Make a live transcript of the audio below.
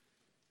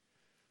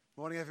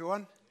Morning,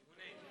 everyone.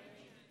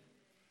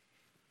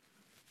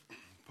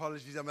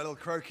 Apologies, I'm a little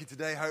croaky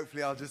today.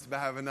 Hopefully, I'll just about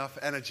have enough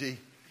energy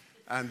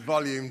and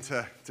volume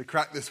to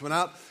crack this one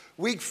out.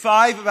 Week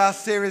 5 of our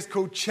series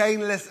called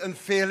Chainless and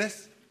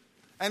Fearless.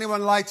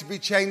 Anyone like to be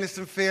chainless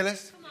and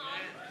fearless? Come on.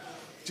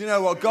 Do you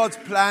know what? God's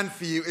plan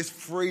for you is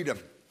freedom.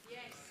 Yes.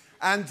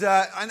 And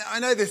I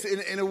know this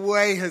in a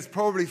way has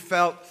probably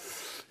felt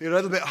a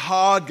little bit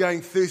hard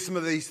going through some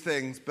of these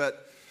things,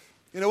 but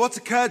what's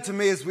occurred to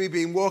me as we've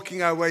been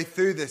walking our way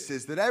through this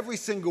is that every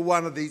single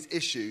one of these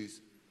issues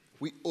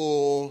we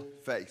all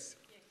face.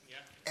 Yeah.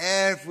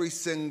 Every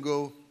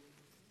single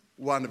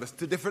one of us,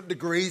 to different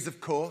degrees, of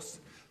course.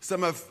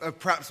 Some have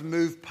perhaps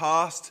moved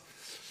past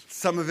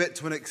some of it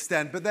to an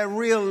extent, but they're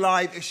real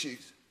live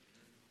issues.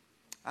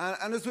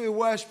 And as we were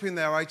worshiping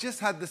there, I just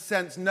had the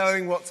sense,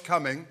 knowing what's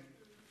coming,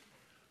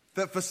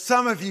 that for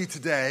some of you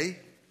today,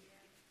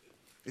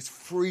 it's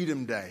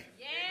Freedom Day.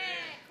 Yeah.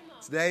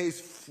 Today is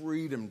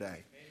Freedom Day.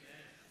 Amen.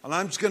 And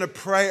I'm just going to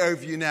pray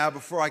over you now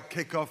before I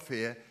kick off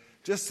here,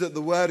 just that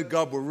the Word of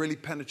God will really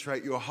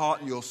penetrate your heart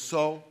and your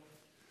soul.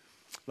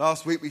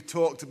 Last week we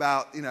talked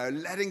about,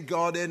 letting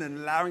God in and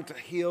allowing to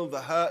heal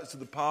the hurts of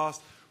the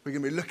past. We're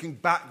going to be looking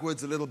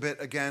backwards a little bit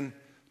again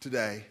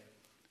today.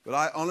 But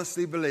I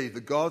honestly believe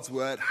that God's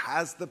Word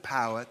has the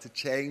power to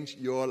change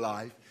your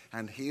life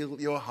and heal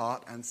your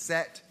heart and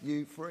set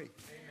you free.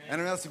 Amen.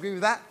 Anyone else agree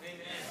with that?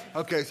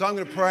 Amen. Okay, so I'm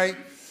going to pray.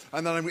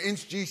 And then I'm going to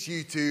introduce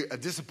you to a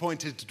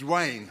disappointed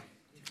Dwayne.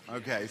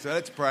 Okay, so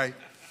let's pray.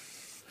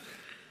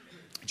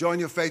 Join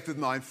your faith with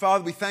mine.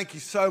 Father, we thank you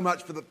so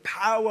much for the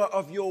power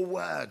of your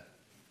word.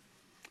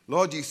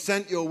 Lord, you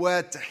sent your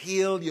word to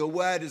heal. Your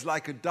word is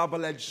like a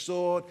double-edged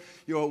sword.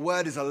 Your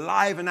word is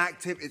alive and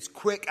active. It's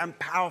quick and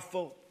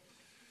powerful.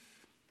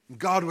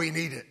 God, we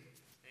need it.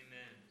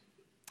 Amen.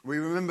 We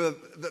remember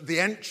that the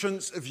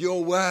entrance of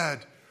your word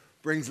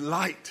brings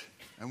light.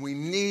 And we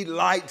need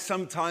light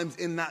sometimes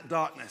in that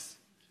darkness.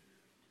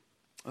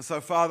 And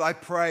so, Father, I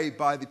pray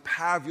by the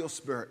power of your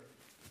Spirit,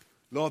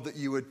 Lord, that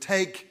you would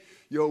take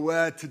your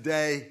word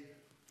today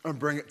and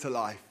bring it to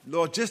life.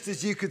 Lord, just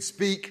as you could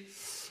speak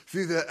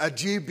through a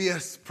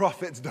dubious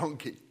prophet's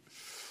donkey,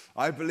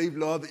 I believe,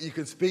 Lord, that you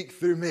can speak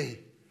through me,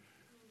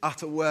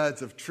 utter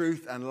words of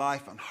truth and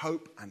life and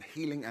hope and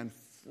healing and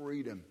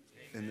freedom.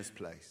 Amen. In this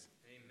place.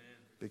 Amen.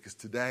 Because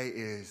today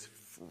is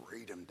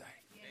Freedom Day.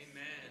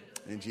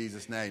 Amen. In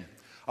Jesus' name.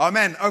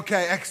 Amen.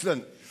 Okay,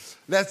 excellent.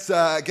 Let's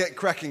get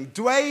cracking.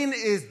 Dwayne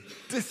is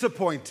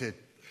disappointed.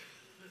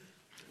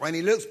 When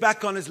he looks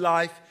back on his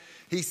life,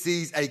 he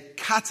sees a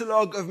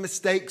catalogue of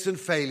mistakes and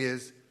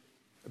failures,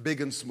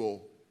 big and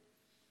small.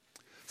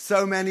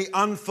 So many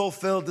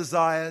unfulfilled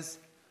desires,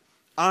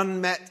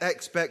 unmet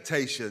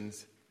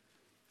expectations,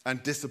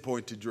 and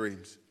disappointed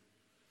dreams.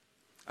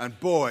 And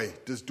boy,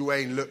 does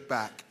Dwayne look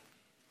back.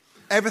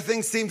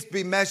 Everything seems to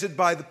be measured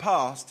by the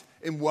past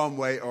in one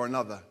way or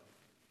another.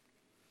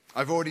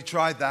 I've already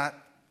tried that.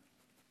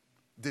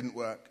 Didn't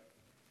work.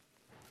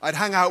 I'd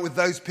hang out with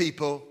those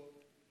people,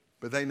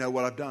 but they know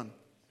what I've done.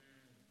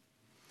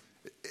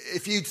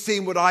 If you'd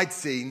seen what I'd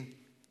seen,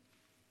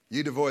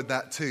 you'd avoid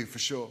that too, for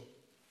sure.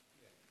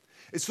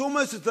 It's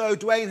almost as though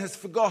Dwayne has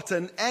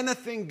forgotten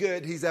anything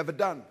good he's ever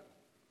done.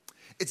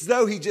 It's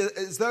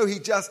as though he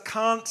just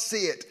can't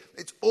see it.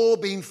 It's all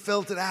been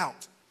filtered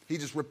out. He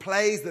just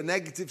replays the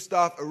negative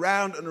stuff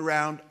around and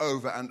around,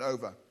 over and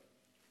over.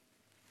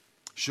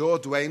 Sure,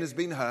 Dwayne has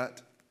been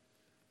hurt,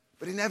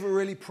 but he never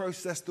really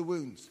processed the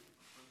wounds.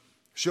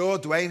 Sure,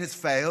 Dwayne has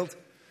failed,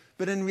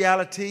 but in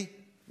reality,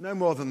 no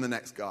more than the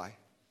next guy.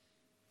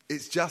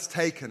 It's just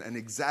taken an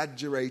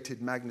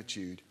exaggerated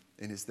magnitude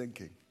in his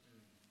thinking.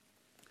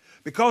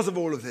 Because of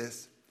all of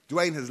this,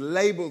 Dwayne has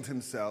labeled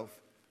himself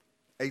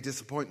a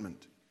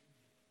disappointment.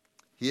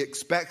 He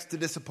expects to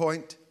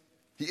disappoint.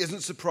 He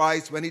isn't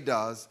surprised when he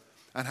does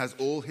and has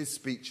all his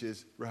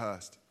speeches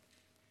rehearsed.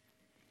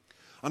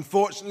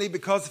 Unfortunately,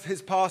 because of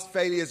his past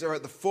failures are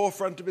at the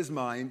forefront of his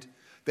mind,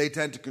 they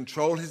tend to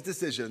control his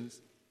decisions,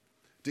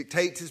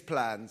 dictate his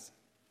plans,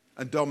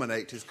 and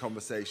dominate his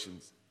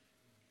conversations.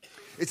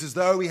 It's as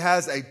though he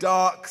has a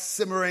dark,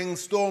 simmering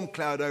storm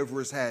cloud over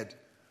his head.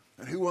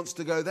 And who wants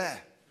to go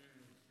there?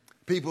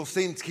 People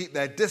seem to keep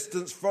their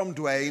distance from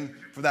Dwayne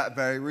for that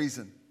very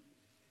reason.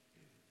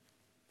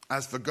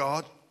 As for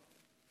God,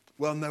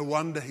 well, no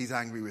wonder he's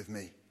angry with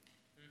me.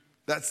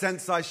 That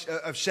sense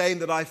of shame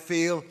that I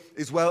feel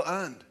is well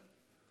earned.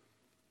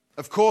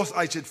 Of course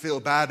I should feel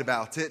bad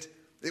about it.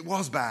 It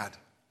was bad.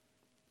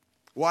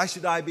 Why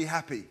should I be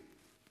happy?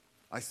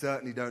 I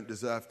certainly don't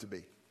deserve to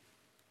be.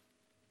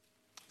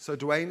 So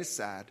Dwayne is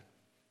sad.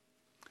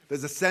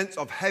 There's a sense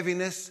of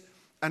heaviness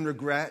and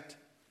regret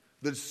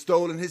that has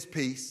stolen his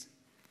peace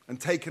and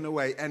taken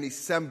away any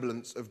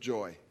semblance of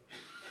joy.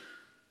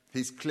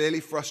 He's clearly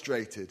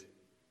frustrated,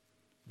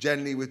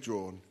 generally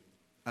withdrawn,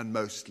 and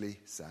mostly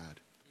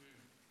sad.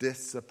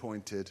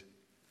 Disappointed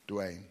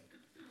Dwayne.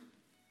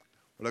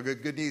 Well, I've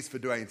got good news for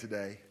Dwayne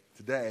today.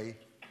 Today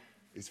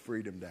is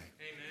Freedom Day.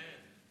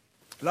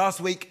 Amen.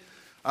 Last week,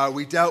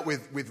 we dealt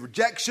with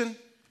rejection.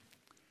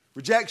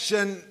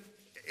 Rejection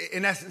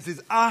in essence,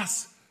 is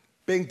us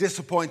being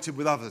disappointed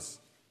with others.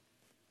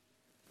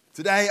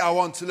 Today, I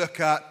want to look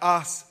at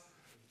us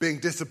being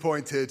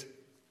disappointed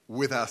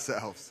with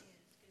ourselves.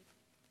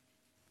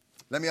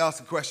 Let me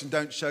ask a question.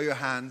 Don't show your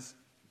hands.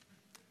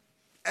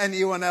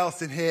 Anyone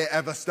else in here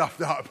ever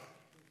stuffed up?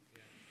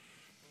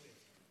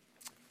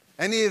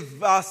 Any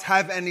of us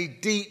have any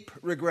deep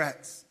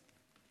regrets?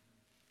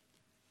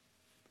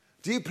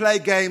 Do you play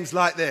games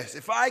like this?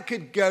 If I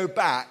could go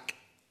back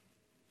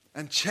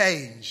and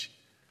change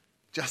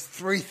just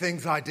 3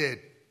 things I did,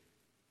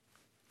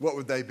 what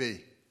would they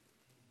be?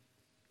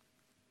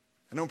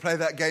 Anyone play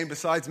that game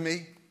besides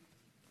me?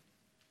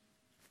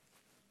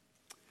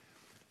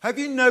 Have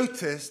you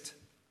noticed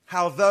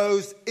how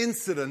those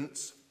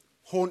incidents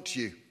haunt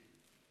you?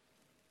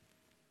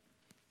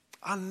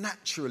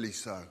 Unnaturally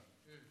so.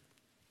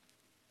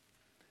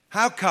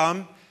 How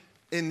come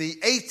in the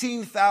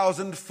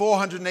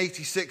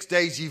 18,486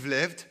 days you've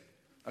lived,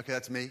 okay,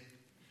 that's me.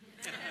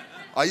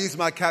 I use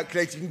my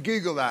calculator. You can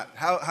Google that.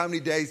 How many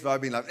days have I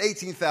been alive?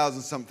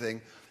 18,000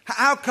 something.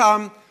 How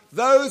come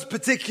those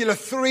particular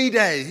 3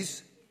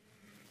 days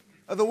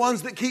are the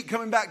ones that keep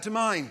coming back to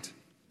mind?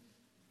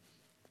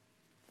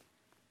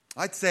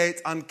 I'd say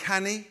it's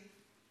uncanny,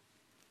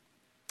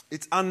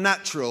 it's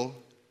unnatural,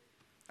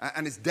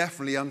 and it's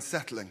definitely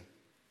unsettling.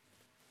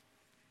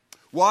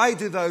 Why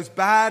do those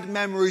bad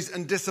memories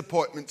and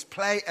disappointments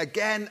play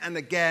again and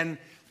again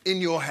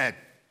in your head?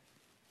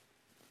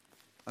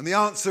 And the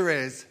answer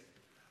is,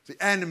 the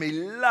enemy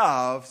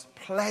loves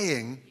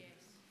playing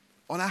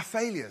on our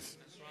failures.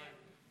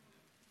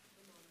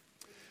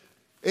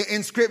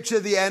 In Scripture,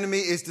 the enemy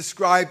is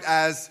described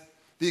as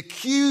the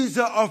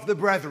accuser of the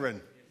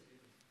brethren.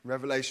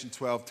 Revelation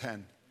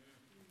 12:10.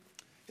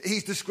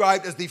 He's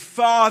described as the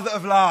father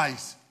of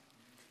lies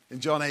in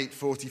John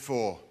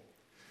 8:44.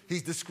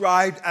 He's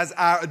described as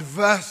our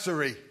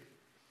adversary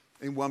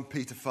in 1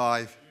 Peter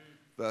 5,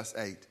 verse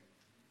 8.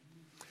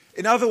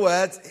 In other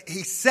words,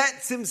 he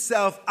sets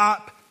himself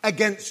up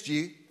against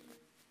you.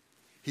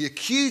 He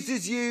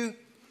accuses you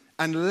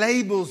and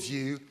labels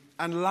you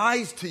and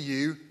lies to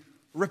you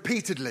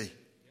repeatedly.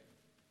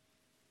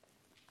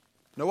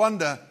 No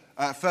wonder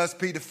 1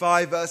 Peter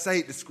 5, verse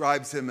 8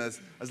 describes him as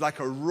like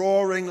a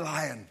roaring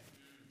lion,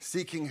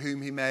 seeking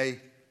whom he may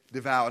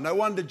devour. No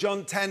wonder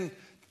John 10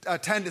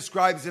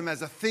 describes him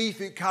as a thief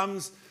who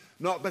comes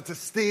not but to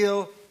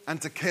steal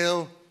and to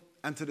kill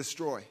and to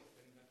destroy.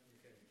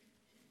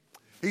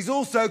 He's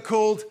also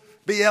called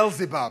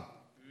Beelzebub.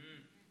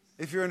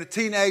 If you're a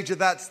teenager,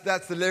 that's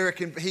the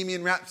lyric in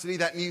Bohemian Rhapsody,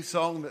 that new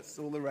song that's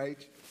all the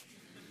rage.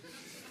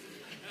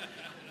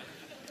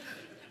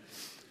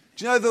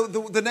 Do you know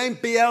the name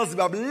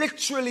Beelzebub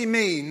literally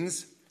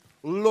means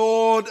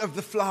Lord of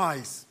the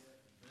Flies?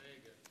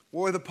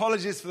 Well, with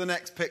apologies for the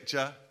next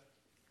picture,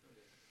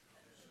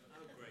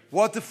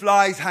 what do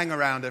flies hang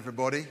around,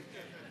 everybody?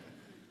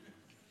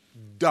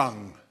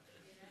 Dung.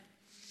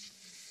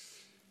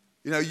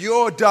 You know,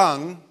 your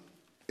dung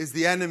is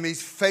the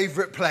enemy's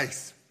favorite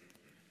place.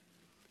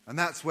 And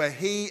that's where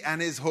he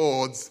and his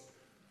hordes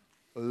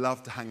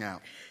love to hang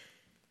out.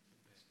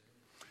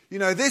 You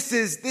know, this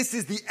is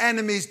the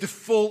enemy's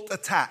default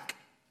attack.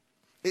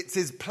 It's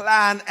his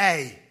plan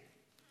A.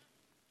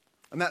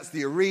 And that's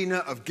the arena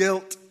of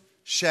guilt,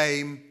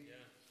 shame,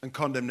 and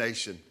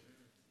condemnation.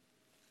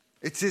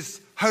 It's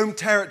his home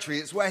territory.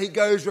 It's where he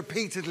goes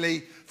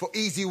repeatedly for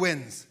easy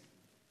wins.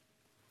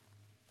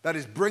 That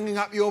is bringing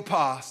up your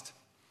past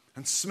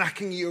and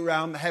smacking you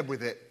around the head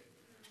with it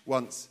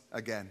once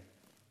again.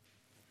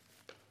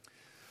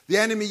 The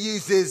enemy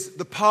uses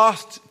the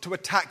past to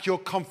attack your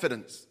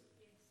confidence.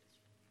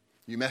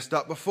 You messed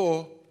up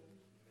before,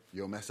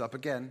 you'll mess up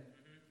again.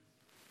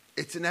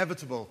 It's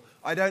inevitable.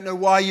 I don't know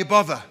why you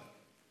bother.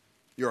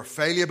 You're a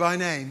failure by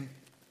name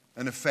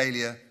and a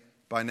failure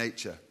by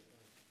nature.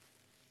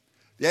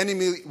 The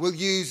enemy will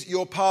use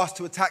your past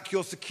to attack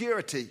your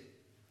security.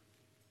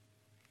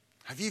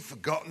 Have you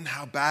forgotten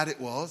how bad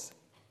it was?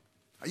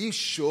 Are you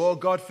sure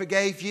God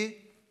forgave you?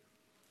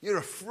 You're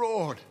a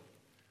fraud.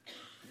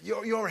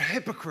 You're a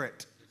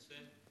hypocrite.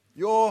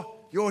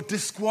 You're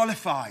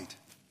disqualified.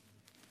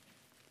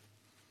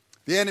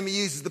 The enemy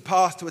uses the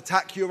past to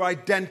attack your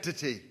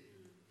identity.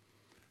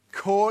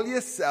 Call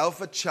yourself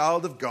a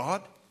child of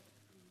God?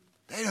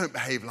 They don't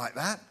behave like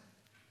that.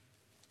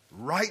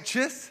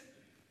 Righteous?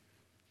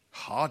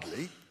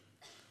 Hardly.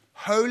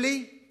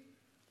 Holy?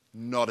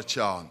 Not a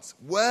chance.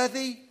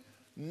 Worthy?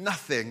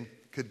 Nothing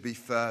could be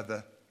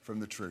further from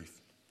the truth.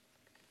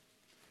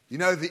 You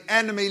know, the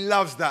enemy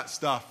loves that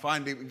stuff.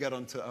 Finally, we can get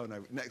on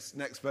to,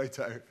 next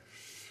photo.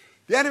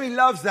 The enemy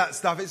loves that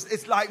stuff.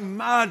 It's like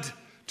mud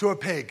to a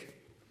pig.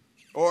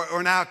 Or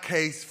in our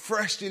case,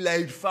 freshly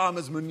laid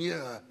farmer's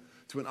manure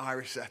to an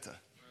Irish setter.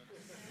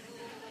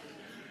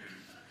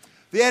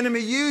 The enemy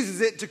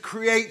uses it to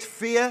create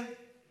fear.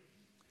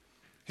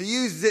 He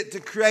uses it to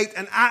create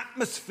an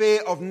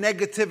atmosphere of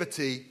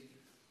negativity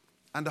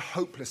and a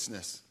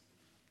hopelessness.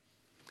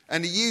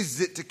 And he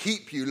uses it to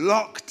keep you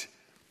locked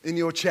in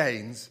your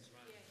chains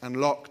and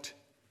locked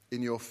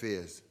in your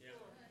fears.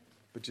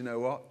 But you know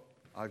what?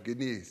 I have good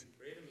news.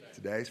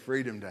 Today is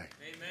Freedom Day.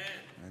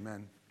 Amen.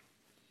 Amen.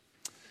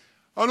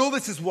 And all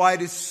this is why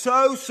it is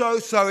so, so,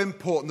 so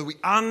important that we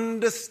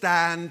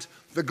understand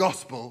the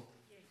gospel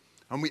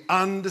and we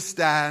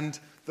understand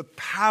the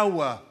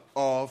power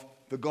of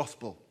the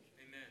gospel.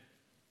 Amen.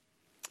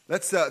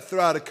 Let's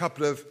throw out a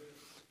couple of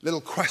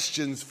little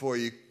questions for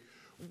you.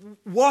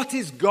 What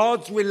is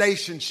God's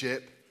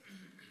relationship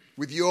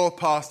with your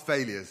past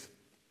failures?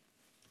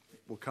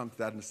 We'll come to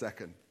that in a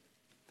second.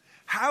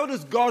 How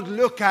does God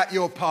look at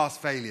your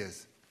past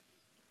failures?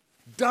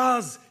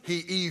 Does he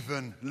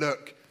even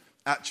look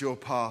at your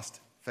past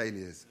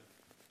failures?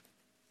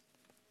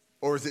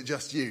 Or is it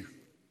just you?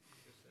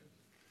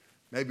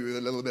 Maybe with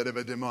a little bit of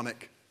a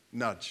demonic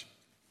nudge.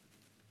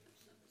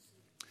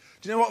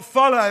 Do you know what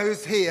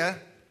follows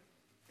here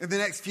in the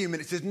next few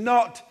minutes is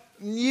not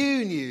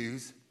new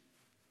news,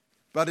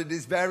 but it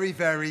is very,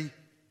 very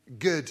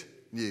good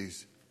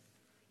news.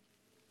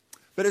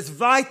 But it's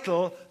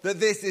vital that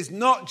this is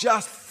not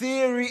just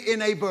theory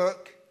in a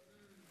book,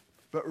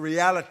 but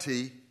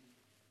reality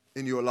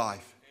in your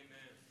life.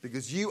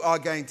 Because you are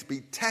going to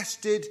be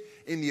tested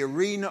in the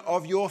arena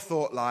of your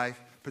thought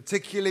life,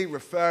 particularly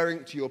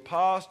referring to your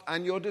past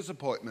and your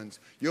disappointments.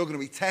 You're going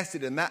to be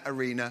tested in that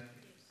arena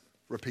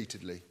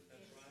repeatedly.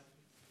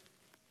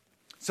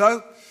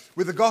 So,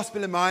 with the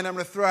gospel in mind, I'm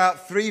going to throw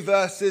out 3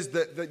 verses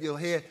that you'll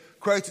hear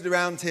quoted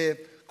around here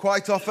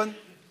quite often.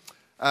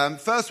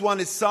 First one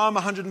is Psalm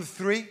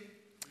 103.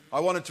 I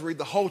wanted to read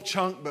the whole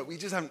chunk, but we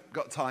just haven't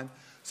got time.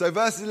 So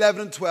verses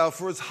 11 and 12.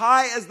 For as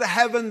high as the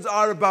heavens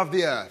are above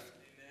the earth.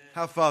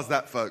 How far is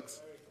that,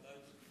 folks?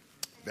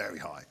 Very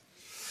high.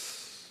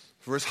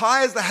 For as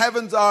high as the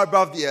heavens are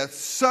above the earth,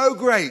 so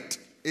great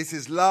is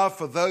his love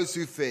for those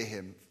who fear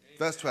him.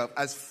 Verse 12.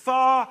 As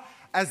far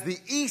as the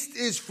east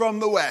is from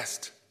the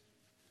west,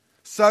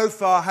 so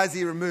far has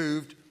he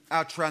removed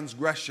our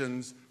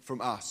transgressions from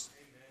us.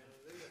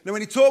 Now,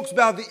 when he talks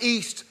about the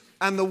east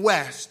and the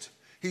west,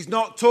 he's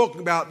not talking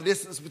about the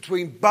distance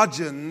between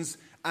Budgeons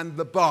and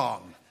the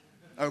Barn.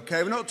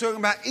 Okay, we're not talking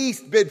about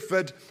East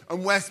Bidford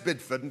and West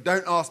Bidford, and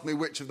don't ask me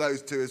which of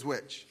those two is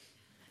which.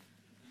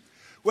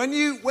 When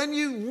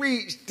you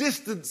reach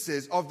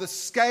distances of the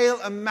scale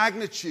and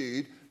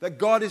magnitude that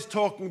God is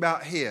talking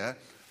about here,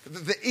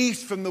 the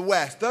east from the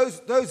west, those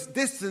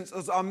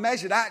distances are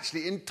measured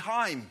actually in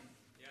time.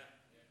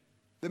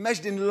 They're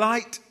measured in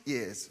light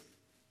years.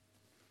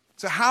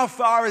 So how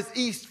far is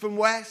east from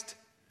west?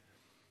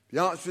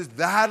 The answer is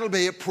that'll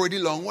be a pretty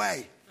long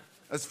way.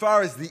 As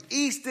far as the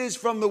east is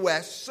from the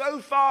west, so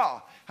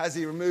far has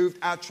he removed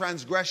our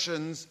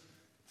transgressions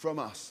from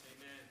us.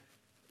 Amen.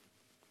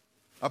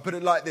 I'll put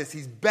it like this.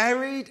 He's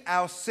buried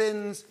our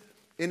sins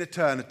in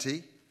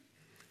eternity.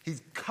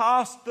 He's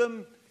cast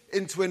them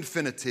into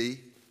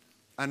infinity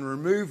and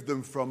removed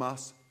them from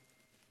us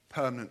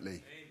permanently.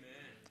 Amen.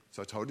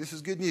 So I told you this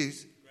is good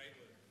news.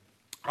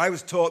 I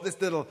was taught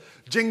this little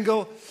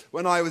jingle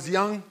when I was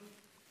younger.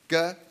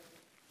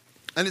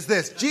 And it's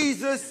this.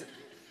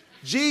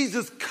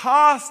 Jesus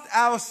cast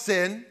our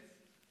sin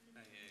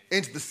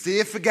into the sea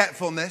of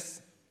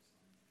forgetfulness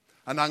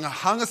and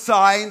hung a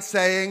sign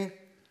saying,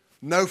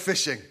 no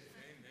fishing. Amen.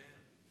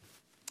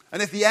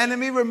 And if the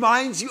enemy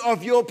reminds you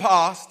of your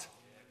past,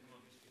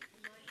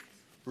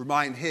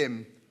 remind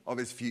him of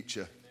his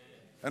future.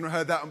 Anyone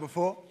heard that one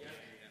before?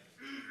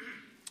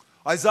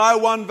 Isaiah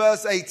 1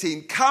 verse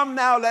 18. Come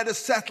now, let us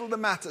settle the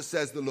matter,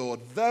 says the Lord.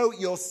 Though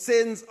your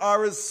sins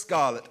are as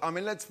scarlet. I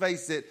mean, let's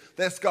face it,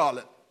 they're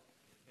scarlet.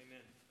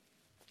 Amen.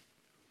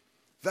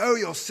 Though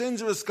your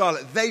sins are as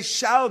scarlet, they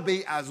shall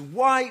be as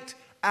white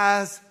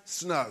as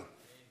snow. Amen.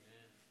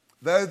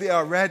 Though they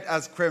are red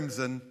as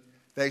crimson,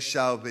 they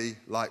shall be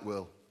like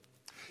wool.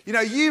 You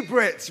know, you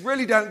Brits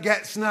really don't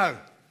get snow.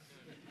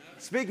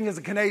 Speaking as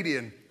a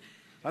Canadian,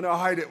 I know I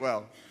hide it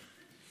well.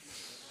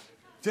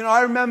 Do you know,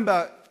 I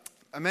remember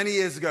many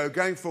years ago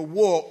going for a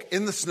walk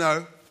in the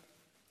snow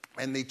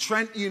in the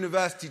Trent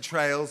University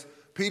Trails,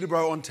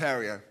 Peterborough,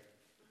 Ontario.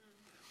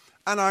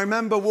 And I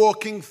remember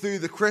walking through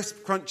the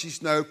crisp, crunchy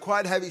snow,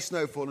 quite heavy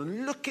snowfall,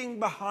 and looking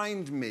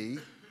behind me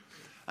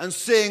and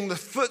seeing the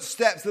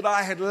footsteps that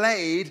I had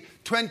laid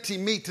 20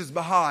 meters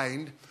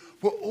behind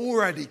were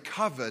already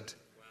covered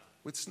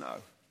with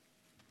snow.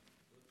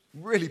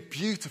 Really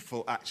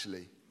beautiful,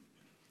 actually.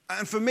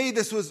 And for me,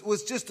 this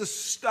was just a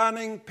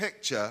stunning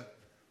picture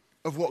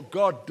of what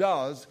God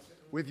does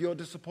with your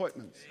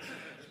disappointments.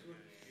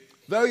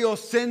 Though your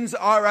sins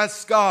are as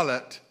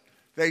scarlet,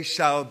 they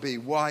shall be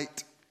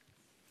white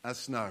as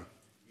snow.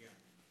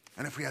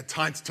 And if we had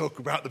time to talk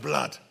about the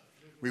blood,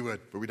 we would,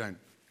 but we don't.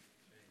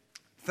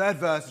 Third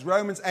verse is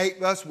Romans 8,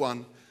 verse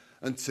 1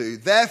 and 2.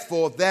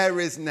 Therefore, there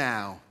is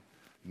now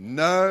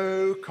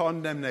no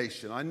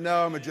condemnation. I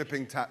know I'm a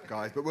dripping tap,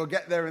 guys, but we'll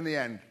get there in the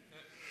end.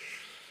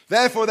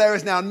 Therefore, there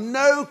is now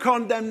no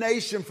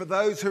condemnation for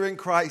those who are in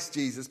Christ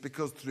Jesus,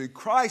 because through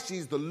Christ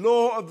Jesus, the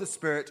law of the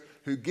Spirit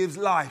who gives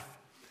life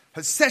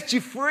has set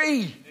you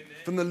free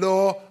from the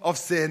law of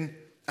sin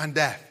and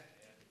death.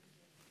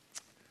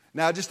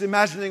 Now, just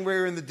imagining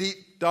we're in the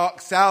deep,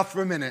 dark south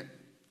for a minute,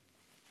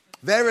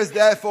 There is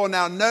therefore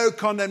now no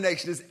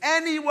condemnation. Does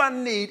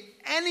anyone need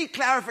any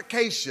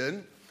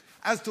clarification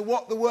as to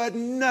what the word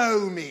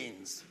no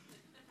means?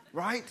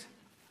 Right?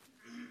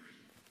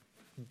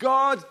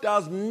 God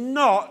does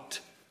not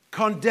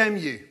condemn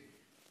you.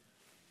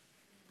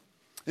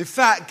 In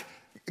fact,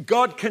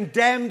 God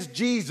condemned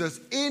Jesus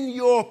in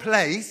your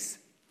place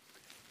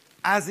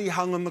as he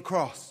hung on the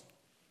cross.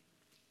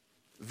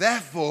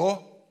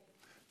 Therefore,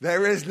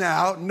 there is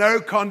now no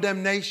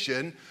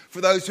condemnation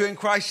for those who are in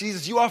Christ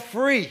Jesus. You are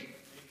free. Amen.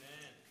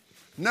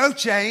 No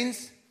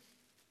chains,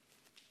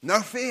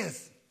 no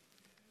fears.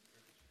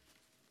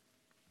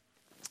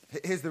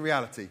 Here's the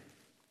reality.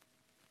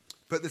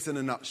 Put this in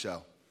a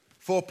nutshell.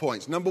 4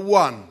 points. Number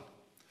 1,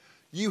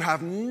 you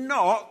have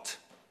not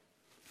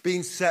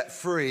been set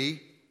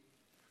free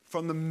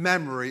from the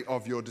memory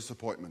of your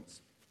disappointments.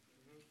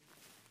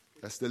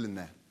 They're still in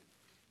there.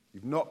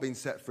 You've not been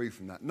set free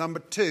from that. Number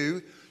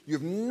 2,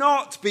 you've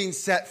not been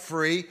set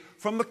free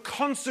from the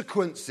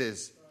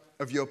consequences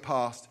of your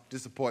past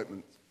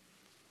disappointments.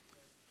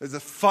 There's a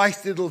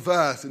feisty little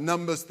verse in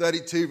Numbers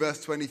 32,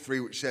 verse 23,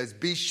 which says,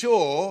 "Be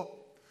sure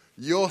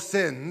your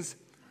sins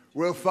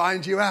will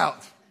find you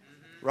out."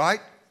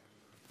 Right?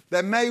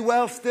 There may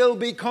well still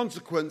be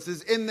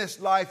consequences in this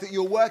life that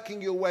you're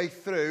working your way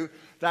through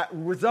that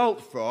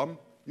result from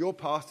your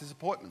past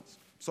disappointments.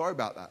 Sorry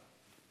about that.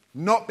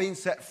 Not being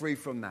set free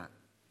from that.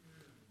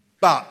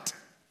 But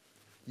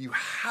you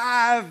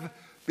have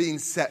been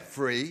set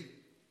free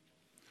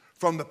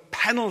from the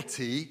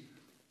penalty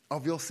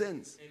of your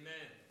sins. Amen.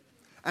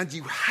 And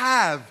you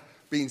have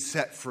been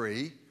set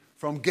free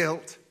from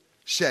guilt,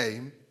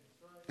 shame,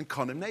 and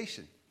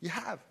condemnation. You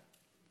have.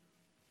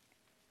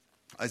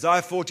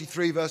 Isaiah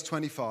 43, verse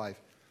 25.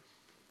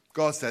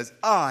 God says,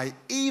 "I,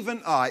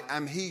 even I,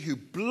 am he who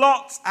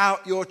blots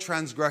out your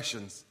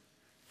transgressions."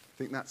 I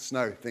think that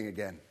snow thing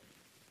again.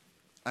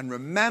 "And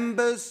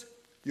remembers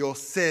your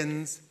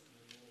sins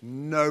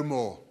no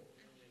more."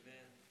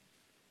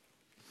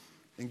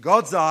 In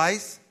God's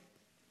eyes,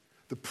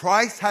 the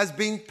price has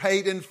been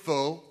paid in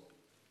full,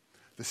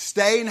 the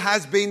stain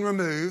has been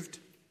removed,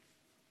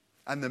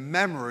 and the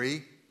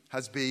memory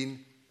has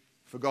been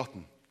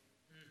forgotten.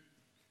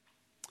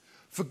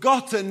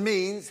 Forgotten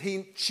means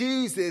he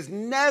chooses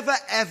never,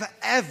 ever,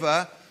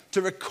 ever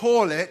to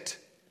recall it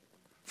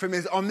from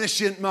his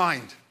omniscient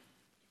mind.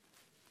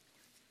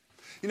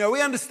 You know,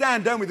 we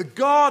understand, don't we, that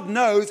God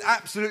knows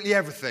absolutely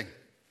everything.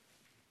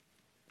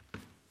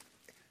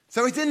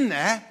 So it's in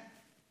there.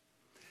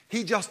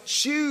 He just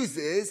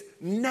chooses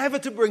never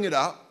to bring it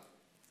up,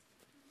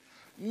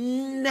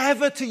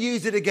 never to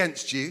use it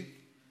against you,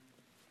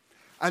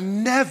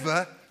 and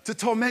never to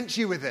torment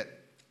you with it.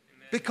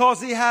 Amen.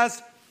 Because he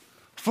has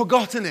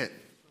forgotten it.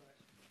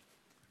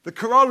 The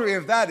corollary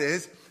of that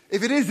is,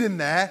 if it is in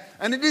there,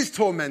 and it is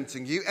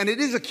tormenting you, and it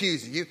is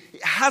accusing you,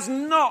 it has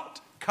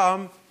not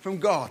come from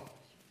God.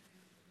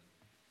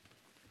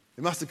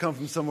 It must have come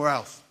from somewhere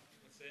else.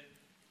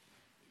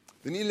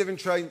 The New Living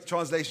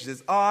Translation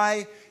says,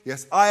 I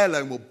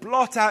alone will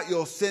blot out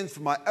your sins for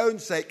my own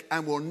sake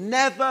and will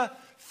never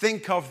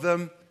think of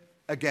them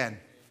again.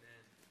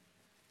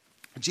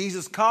 Amen.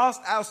 Jesus cast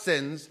our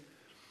sins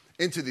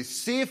into the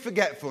sea of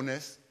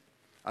forgetfulness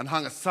and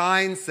hung a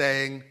sign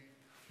saying,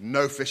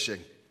 "No fishing."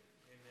 Amen.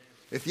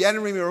 If the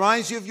enemy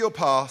reminds you of your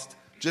past,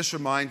 just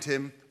remind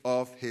him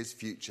of his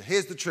future.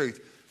 Here's the truth.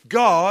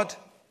 God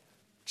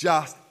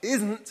just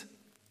isn't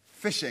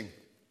fishing.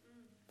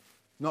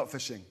 Not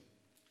fishing.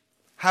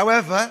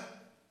 However,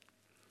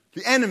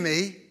 the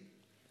enemy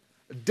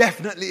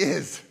definitely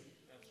is.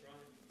 That's right.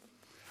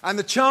 And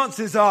the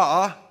chances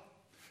are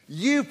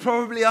you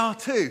probably are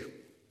too.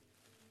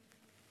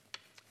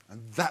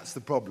 And that's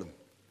the problem.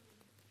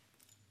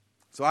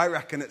 So I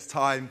reckon it's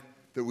time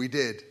that we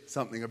did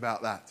something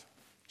about that.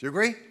 Do you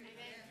agree? Amen.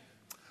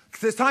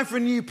 So it's time for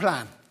a new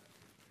plan.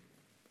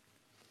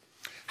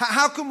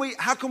 How can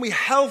we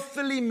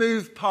healthily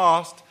move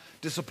past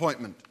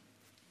disappointment?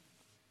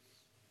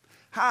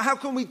 How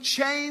can we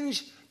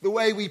change the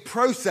way we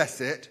process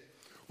it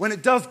when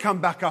it does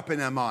come back up in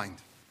our mind?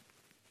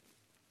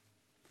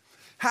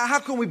 How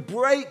can we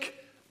break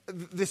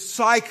this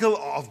cycle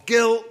of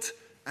guilt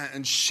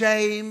and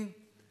shame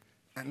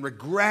and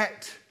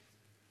regret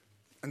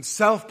and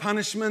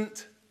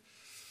self-punishment,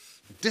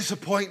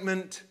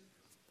 disappointment,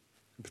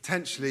 and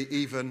potentially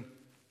even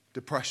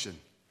depression?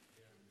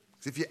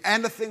 So if you're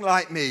anything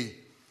like me,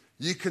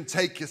 you can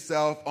take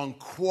yourself on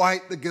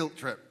quite the guilt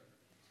trip,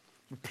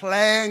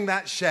 playing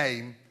that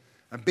shame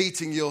and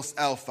beating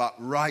yourself up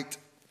right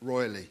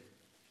royally.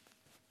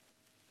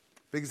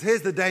 Because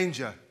here's the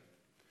danger.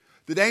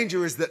 The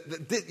danger is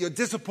that your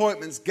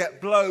disappointments get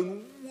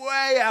blown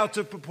way out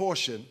of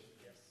proportion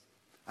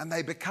and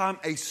they become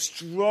a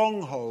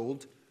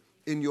stronghold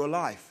in your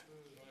life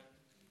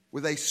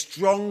with a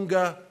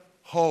stronger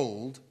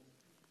hold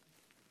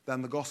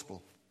than the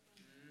gospel.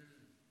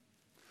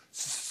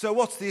 So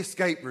what's the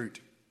escape route?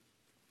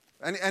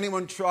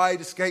 Anyone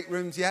tried escape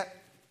rooms yet?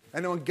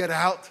 Anyone get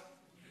out?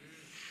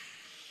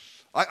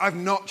 I've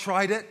not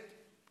tried it.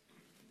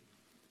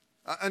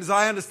 And as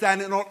I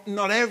understand it,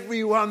 not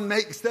everyone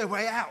makes their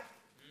way out,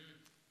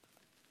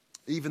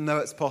 even though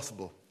it's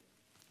possible.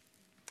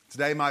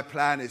 Today, my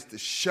plan is to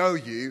show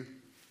you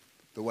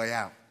the way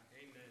out.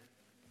 Amen.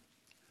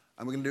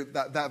 And we're going to do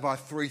that by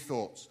three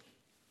thoughts.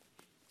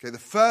 Okay, the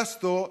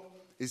first thought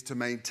is to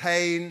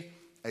maintain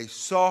a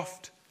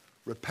soft,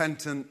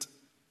 repentant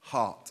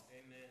heart.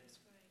 Amen.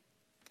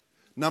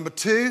 Number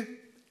two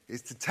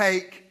is to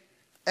take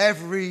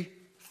every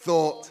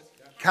thought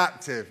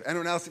captive.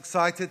 Anyone else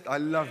excited? I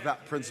love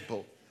that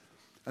principle.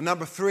 And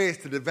number three is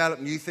to develop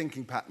new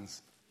thinking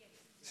patterns.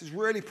 This is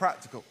really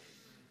practical.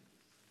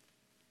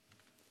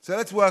 So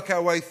let's work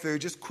our way through,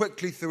 just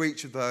quickly through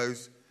each of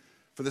those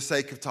for the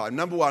sake of time.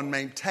 Number one,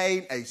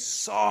 maintain a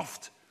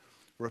soft,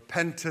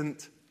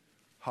 repentant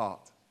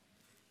heart.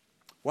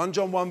 1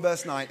 John 1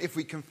 verse 9, if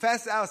we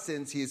confess our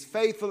sins, he is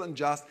faithful and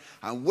just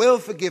and will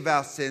forgive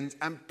our sins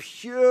and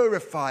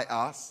purify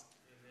us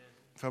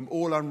from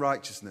all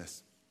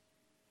unrighteousness.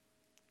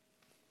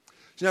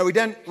 You know,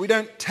 we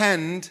don't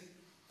tend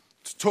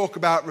to talk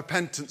about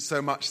repentance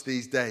so much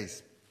these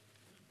days.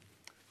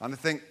 And I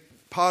think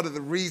part of the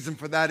reason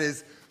for that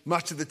is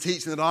much of the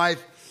teaching that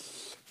I've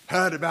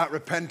heard about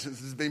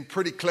repentance has been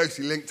pretty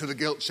closely linked to the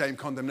guilt, shame,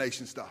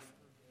 condemnation stuff.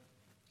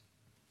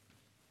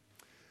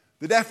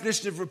 The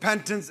definition of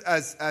repentance,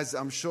 as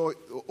I'm sure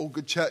all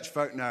good church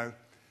folk know,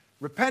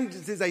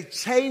 repentance is a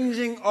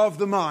changing of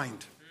the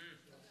mind.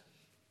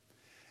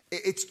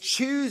 It's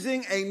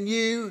choosing a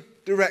new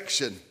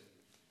direction.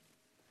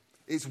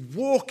 It's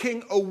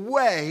walking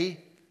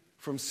away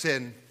from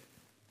sin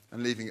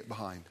and leaving it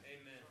behind.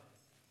 Amen.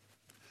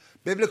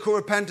 Biblical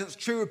repentance,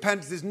 true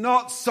repentance is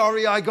not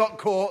sorry I got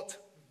caught.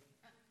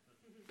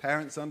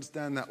 Parents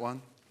understand that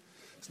one.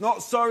 It's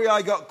not sorry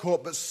I got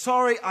caught, but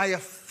sorry I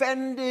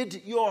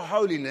offended your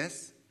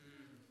holiness.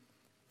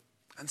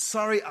 And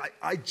sorry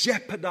I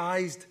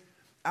jeopardized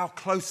our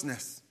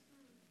closeness.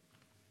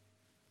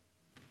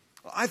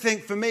 I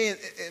think for me,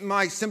 in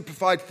my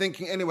simplified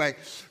thinking anyway,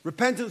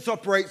 repentance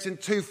operates in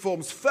two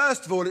forms.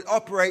 First of all, it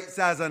operates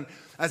as an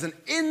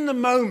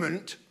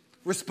in-the-moment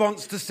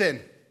response to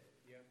sin.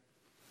 Yeah.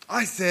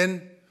 I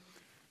sin,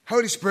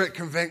 Holy Spirit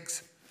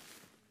convicts,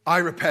 I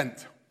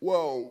repent.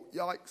 Whoa,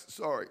 yikes,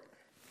 sorry.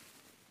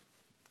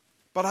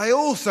 But I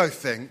also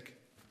think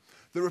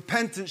that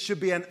repentance should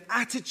be an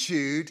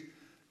attitude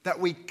that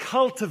we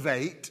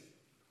cultivate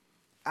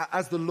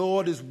as the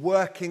Lord is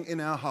working in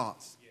our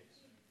hearts.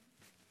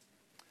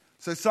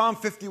 So Psalm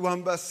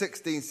 51 verse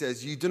 16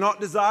 says, you do not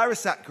desire a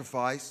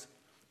sacrifice,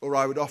 or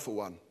I would offer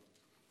one.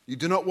 You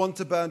do not want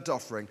a burnt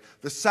offering.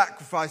 The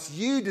sacrifice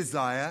you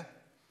desire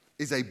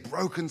is a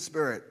broken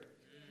spirit.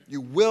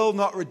 You will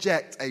not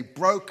reject a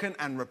broken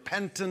and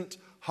repentant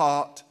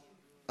heart,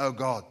 O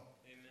God.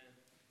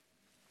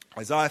 Amen.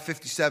 Isaiah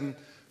 57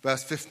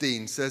 verse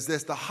 15 says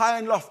this, the high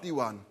and lofty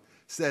one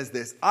says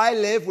this, I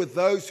live with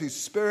those whose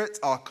spirits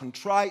are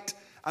contrite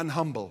and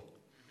humble.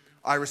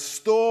 I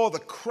restore the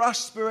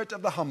crushed spirit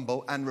of the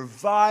humble and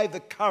revive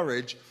the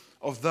courage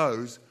of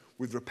those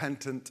with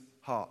repentant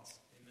hearts.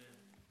 Amen.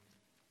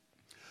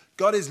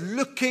 God is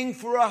looking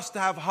for us to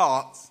have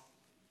hearts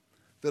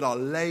that are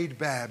laid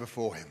bare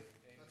before him.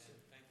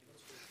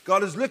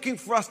 God is looking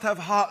for us to have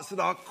hearts that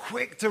are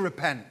quick to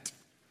repent,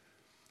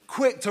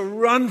 quick to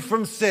run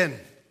from sin,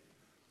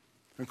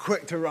 and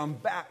quick to run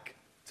back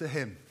to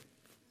him,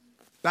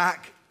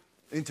 back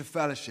into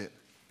fellowship,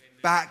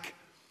 back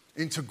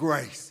into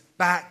grace,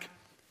 back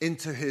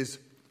into his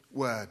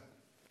word.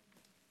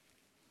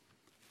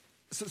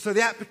 So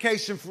the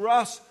application for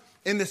us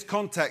in this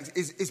context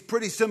is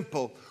pretty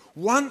simple.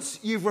 Once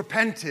you've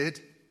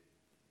repented,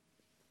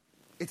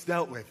 it's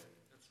dealt with.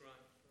 That's right.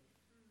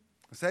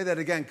 I'll say that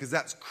again because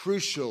that's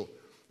crucial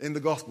in the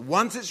gospel.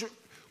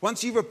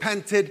 Once you've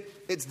repented,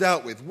 it's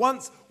dealt with.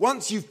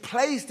 Once you've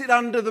placed it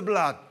under the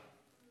blood.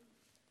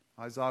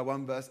 Isaiah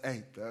 1 verse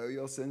 8, though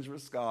your sins were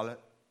as scarlet,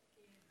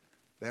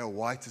 they are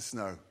white as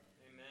snow.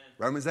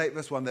 Romans 8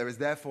 verse 1, there is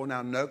therefore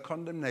now no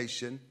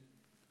condemnation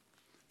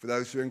for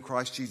those who are in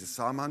Christ Jesus.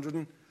 Psalm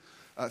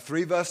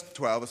 103 verse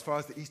 12, as far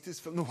as the east is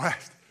from the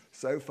west,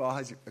 so far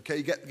has you. Okay,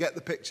 you get the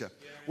picture.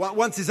 Yeah.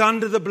 Once it's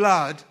under the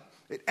blood,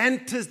 it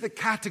enters the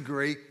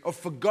category of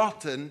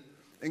forgotten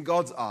in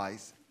God's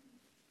eyes.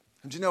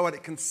 And do you know what?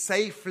 It can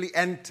safely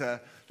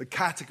enter the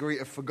category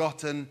of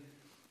forgotten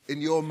in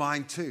your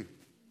mind too.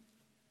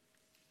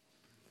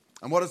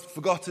 And what does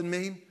forgotten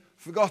mean?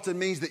 Forgotten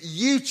means that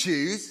you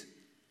choose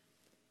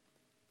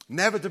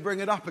never to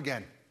bring it up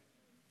again.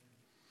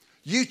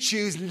 You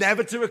choose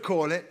never to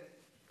recall it.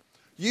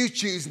 You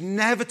choose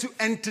never to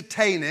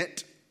entertain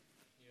it.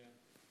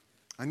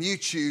 And you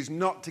choose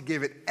not to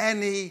give it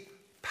any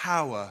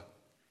power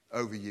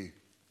over you.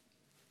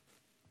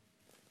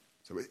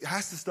 So it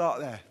has to start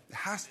there. It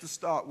has to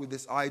start with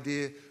this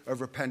idea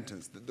of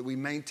repentance. That we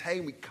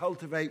maintain, we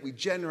cultivate, we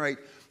generate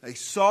a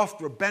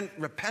soft,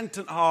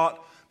 repentant heart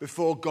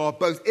before God,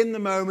 both in the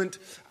moment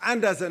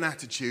and as an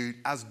attitude,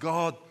 as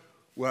God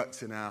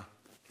works in our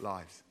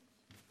lives.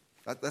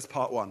 That's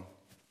part one.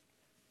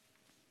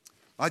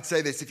 I'd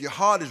say this, if your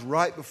heart is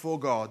right before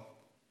God,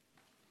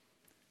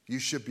 you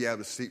should be able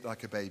to sleep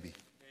like a baby.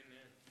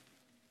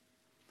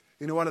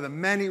 You know, one of the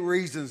many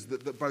reasons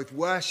that both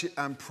worship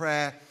and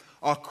prayer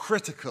are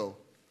critical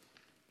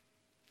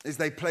is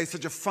they play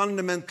such a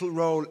fundamental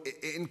role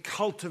in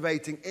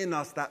cultivating in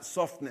us that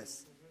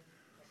softness,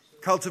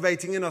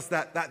 cultivating in us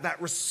that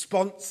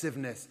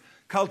responsiveness,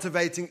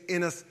 cultivating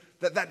in us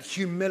that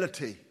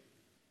humility.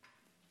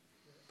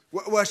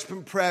 Worship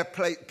and prayer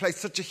play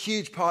such a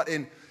huge part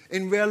in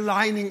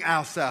realigning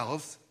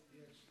ourselves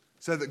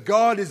so that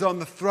God is on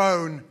the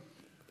throne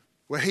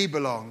where he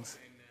belongs.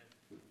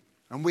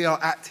 And we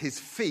are at his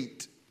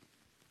feet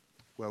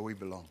where we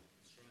belong.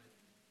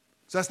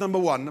 So that's number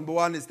one. Number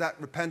one is that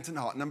repentant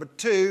heart. Number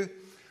two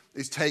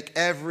is take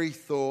every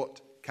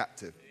thought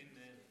captive.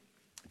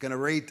 I'm going to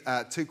read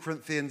 2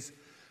 Corinthians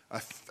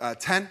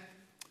 10,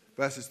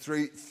 verses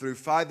 3 through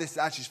 5. This is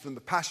actually from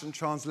the Passion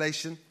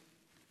Translation.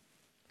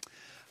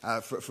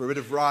 For a bit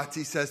of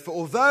variety, it says, "For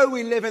although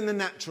we live in the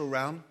natural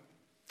realm,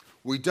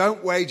 we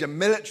don't wage a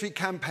military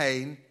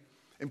campaign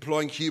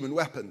employing human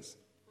weapons,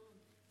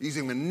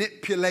 using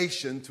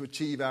manipulation to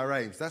achieve our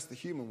aims." That's the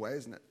human way,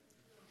 isn't it?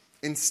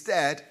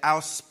 "Instead,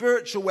 our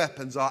spiritual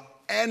weapons are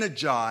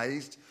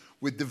energized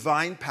with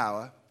divine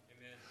power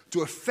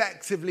to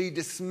effectively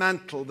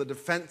dismantle the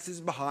defenses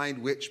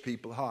behind which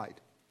people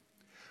hide.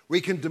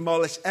 We can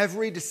demolish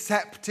every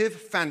deceptive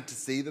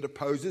fantasy that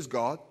opposes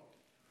God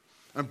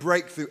and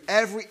break through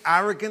every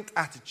arrogant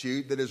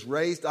attitude that is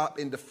raised up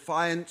in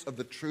defiance of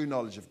the true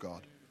knowledge of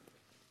God."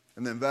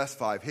 And then verse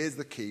 5, here's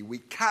the key. "We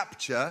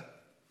capture,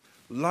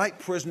 like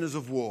prisoners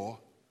of war,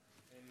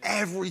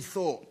 every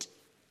thought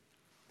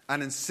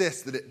and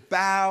insist that it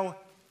bow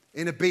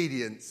in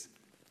obedience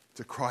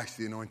to Christ,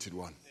 the Anointed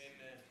One."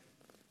 Amen.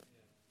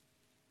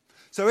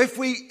 So if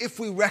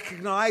we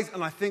recognize,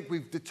 and I think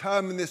we've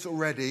determined this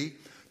already,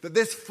 that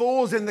this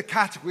falls in the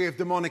category of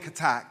demonic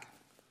attack,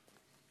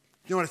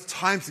 you know what, it's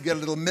time to get a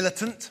little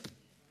militant.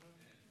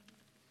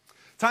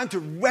 Time to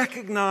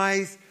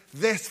recognize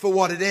this for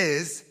what it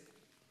is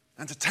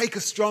and to take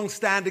a strong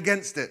stand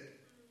against it.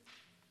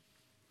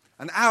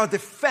 And our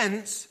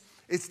defense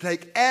is to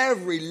take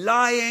every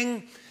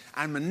lying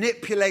and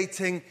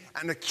manipulating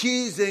and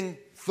accusing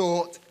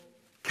thought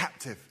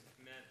captive.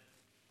 Amen.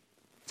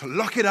 To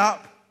lock it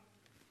up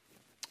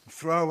and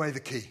throw away the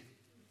key.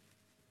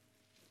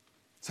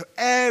 So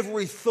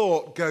every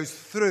thought goes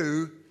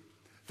through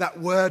that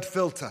word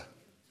filter.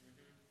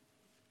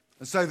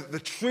 And so that the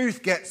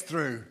truth gets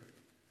through,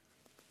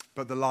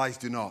 but the lies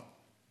do not.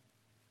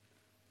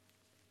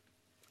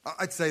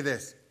 I'd say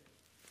this.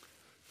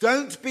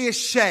 Don't be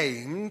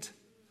ashamed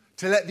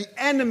to let the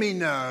enemy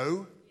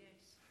know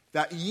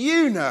that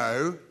you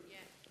know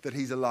that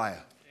he's a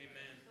liar.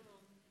 Amen.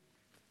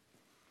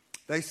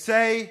 They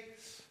say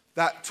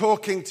that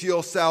talking to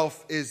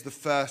yourself is the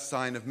first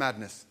sign of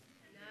madness.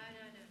 No.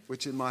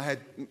 Which in my head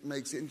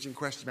makes an interesting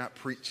question about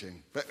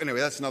preaching. But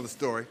anyway, that's another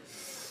story.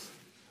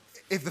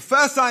 If the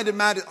first sign of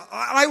madness,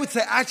 I would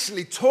say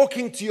actually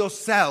talking to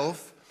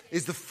yourself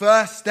is the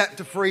first step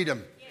to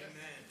freedom.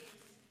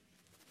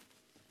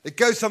 It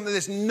goes something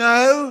like this: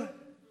 "No,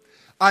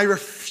 I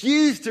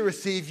refuse to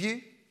receive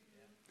you,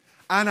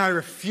 and I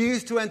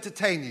refuse to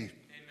entertain you." Amen.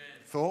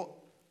 Thought.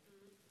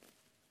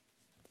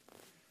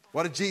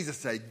 What did Jesus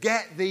say?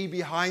 "Get thee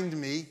behind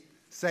me,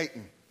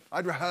 Satan."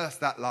 I'd rehearse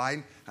that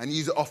line and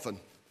use it often.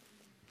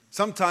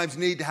 Sometimes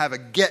you need to have a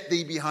 "get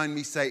thee behind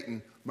me,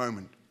 Satan"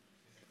 moment.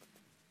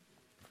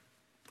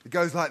 It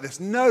goes like this: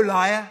 "No,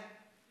 liar,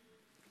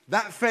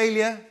 that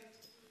failure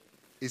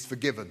is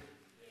forgiven.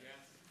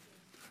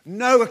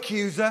 No,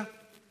 accuser,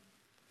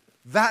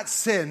 that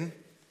sin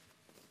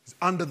is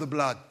under the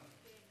blood.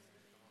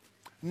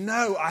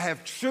 No, I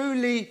have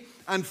truly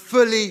and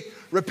fully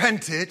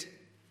repented.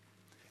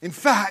 In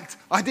fact,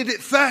 I did it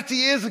 30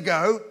 years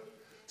ago,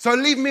 so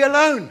leave me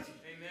alone."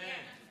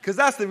 Because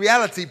that's the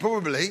reality,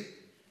 probably.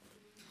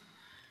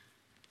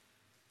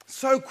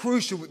 So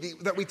crucial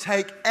that we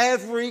take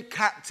every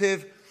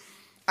captive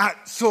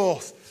at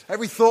source.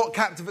 Every thought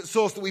captive at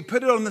source, that we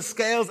put it on the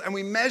scales and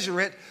we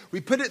measure it.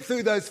 We put it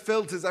through those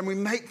filters and we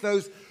make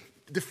those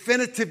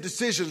definitive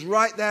decisions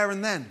right there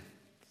and then.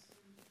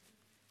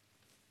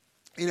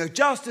 You know,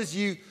 just as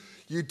you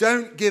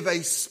don't give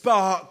a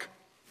spark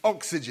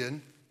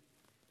oxygen,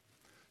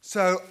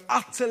 so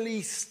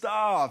utterly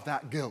starve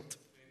that guilt.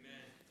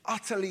 Amen.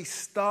 Utterly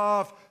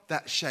starve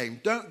that shame.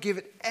 Don't give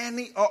it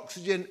any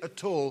oxygen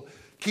at all.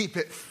 Keep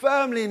it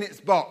firmly in its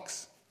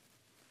box,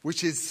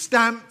 which is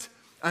stamped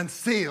and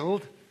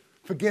sealed,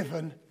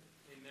 forgiven,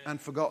 Amen,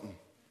 and forgotten.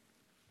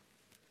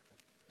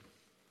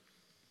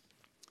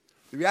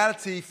 The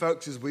reality,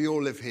 folks, is we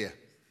all live here.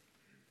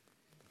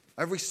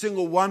 Every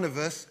single one of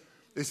us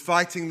is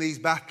fighting these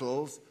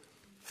battles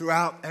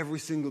throughout every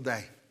single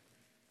day.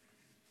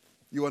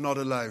 You are not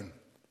alone.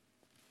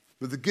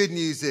 But the good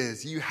news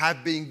is you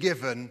have been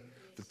given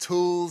the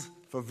tools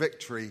for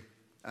victory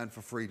and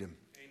for freedom.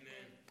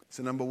 Amen.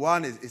 So number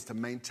one is to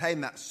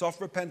maintain that soft,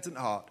 repentant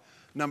heart.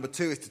 Number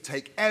two is to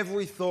take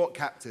every thought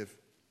captive.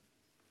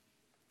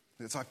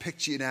 So I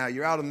picture you now,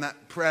 you're out on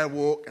that prayer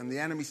walk and the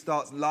enemy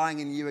starts lying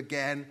in you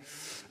again,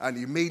 and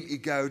you immediately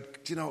go, do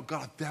you know what,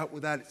 God, I've dealt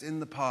with that, it's in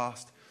the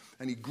past.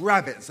 And you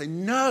grab it and say,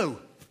 no,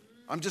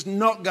 I'm just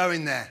not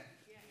going there.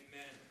 Yeah.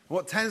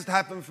 What tends to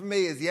happen for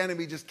me is the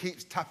enemy just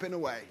keeps tapping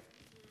away.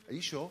 Are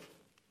you sure?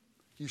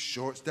 Are you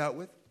sure it's dealt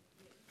with?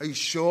 Are you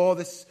sure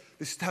this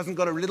hasn't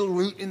got a little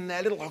root in there,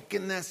 a little hook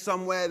in there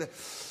somewhere?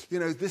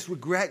 This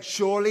regret,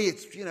 surely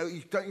it's,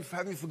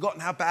 haven't you forgotten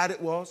how bad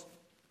it was?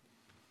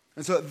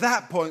 And so at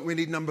that point, we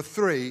need number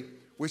 3,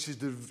 which is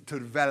to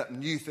develop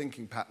new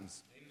thinking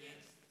patterns. Amen.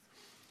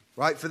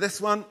 Right, for this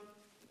one,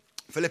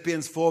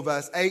 Philippians 4,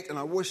 verse 8, and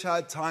I wish I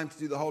had time to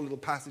do the whole little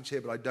passage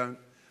here, but I don't.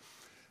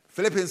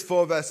 Philippians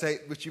 4, verse 8,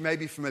 which you may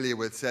be familiar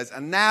with, says,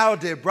 "And now,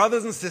 dear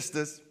brothers and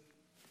sisters,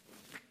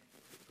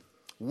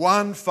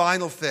 one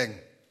final thing.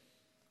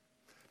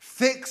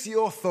 Fix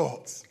your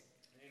thoughts.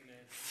 Amen.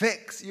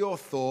 Fix your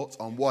thoughts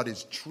on what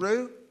is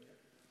true,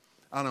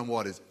 and on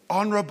what is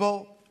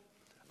honorable,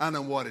 and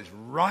on what is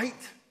right,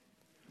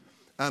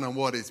 and on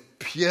what is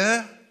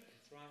pure,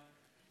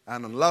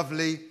 and on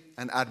lovely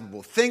and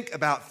admirable. Think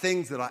about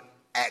things that are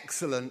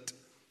excellent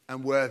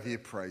and worthy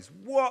of praise."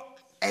 What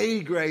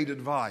A-grade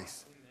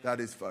advice that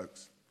is,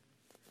 folks.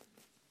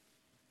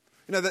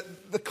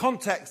 The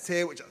context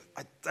here, which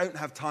I don't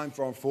have time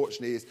for,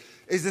 unfortunately,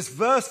 is this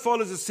verse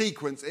follows a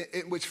sequence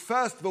in which,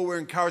 first of all, we're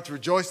encouraged to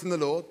rejoice in the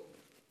Lord.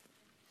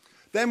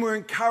 Then we're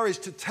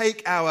encouraged to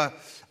take our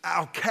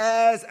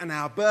cares and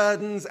our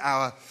burdens,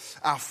 our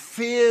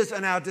fears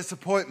and our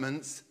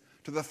disappointments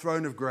to the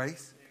throne of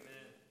grace.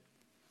 Amen.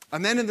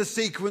 And then in the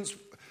sequence,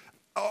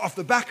 off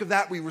the back of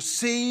that, we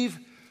receive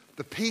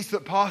the peace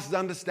that passes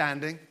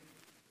understanding.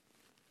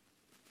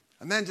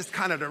 And then just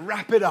kind of to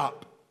wrap it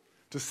up,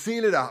 to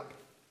seal it up,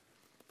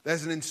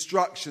 there's an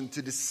instruction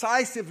to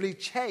decisively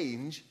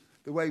change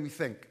the way we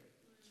think.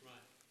 That's right.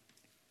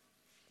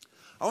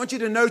 I want you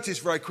to notice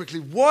very quickly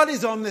what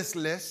is on this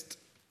list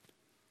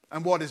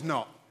and what is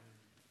not.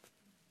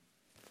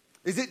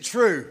 Is it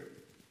true?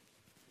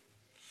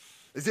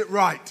 Is it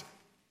right?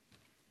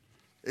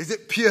 Is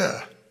it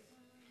pure?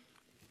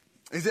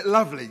 Is it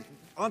lovely?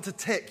 On to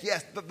tick.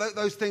 Yes,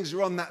 those things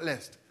are on that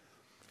list.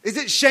 Is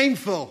it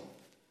shameful?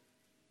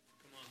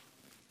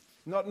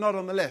 Not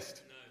on the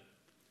list. No.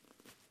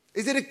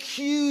 Is it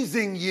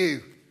accusing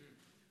you?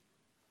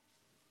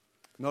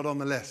 Not on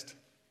the list.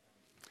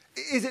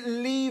 Is it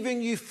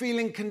leaving you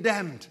feeling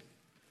condemned?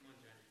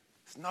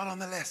 It's not on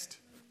the list.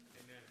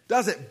 Amen.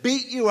 Does it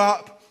beat you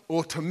up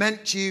or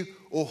torment you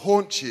or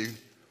haunt you?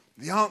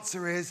 The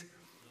answer is,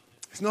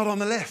 it's not on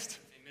the list.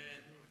 Amen.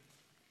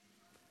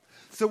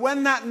 So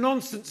when that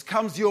nonsense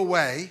comes your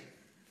way,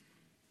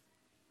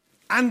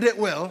 and it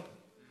will,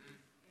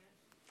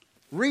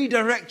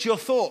 redirect your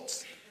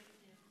thoughts.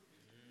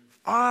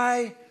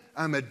 I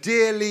am a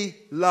dearly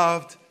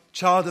loved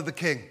child of the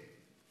King.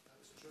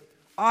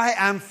 I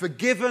am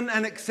forgiven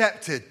and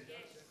accepted.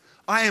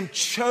 I am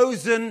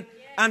chosen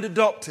and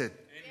adopted.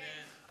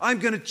 I'm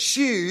going to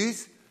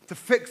choose to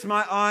fix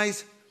my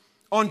eyes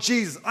on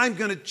Jesus. I'm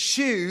going to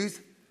choose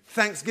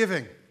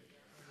thanksgiving.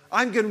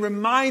 I'm going to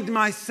remind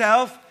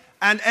myself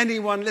and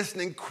anyone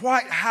listening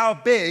quite how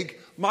big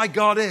my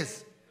God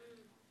is.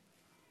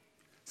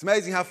 It's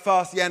amazing how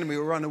fast the enemy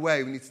will run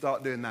away when you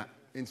start doing that,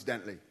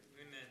 incidentally.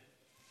 Amen.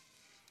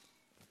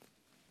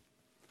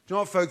 Do you know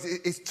what, folks?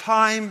 It's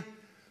time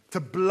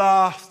to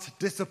blast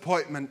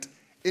disappointment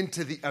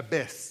into the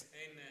abyss.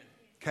 Amen.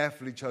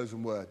 Carefully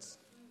chosen words.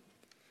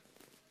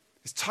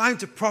 It's time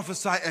to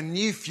prophesy a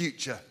new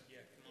future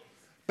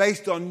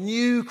based on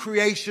new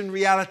creation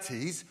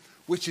realities,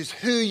 which is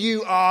who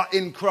you are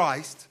in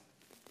Christ,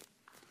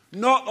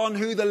 not on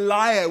who the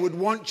liar would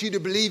want you to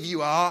believe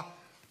you are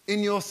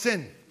in your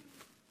sin.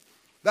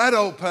 That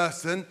old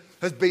person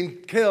has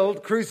been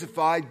killed,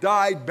 crucified,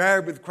 died,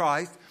 buried with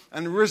Christ,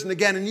 and risen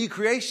again, a new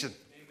creation.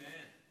 Amen.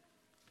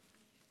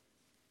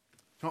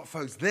 Not,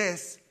 folks,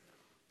 this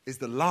is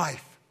the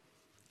life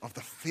of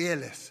the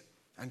fearless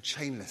and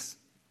chainless.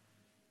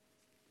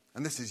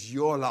 And this is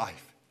your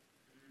life,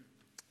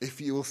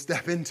 if you will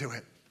step into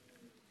it.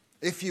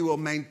 If you will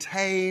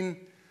maintain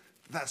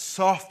that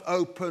soft,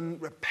 open,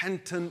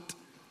 repentant,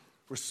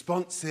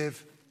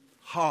 responsive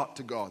heart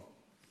to God.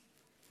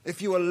 If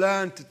you will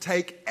learn to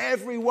take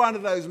every one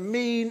of those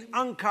mean,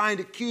 unkind,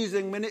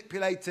 accusing,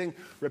 manipulating,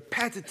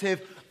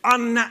 repetitive,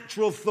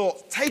 unnatural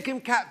thoughts, take them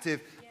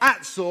captive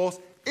at source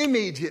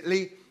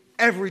immediately,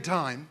 every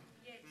time.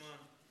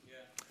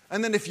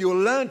 And then if you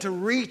will learn to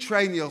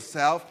retrain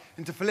yourself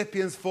into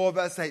Philippians 4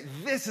 verse 8,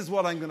 this is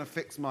what I'm going to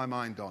fix my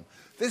mind on.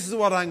 This is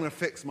what I'm going to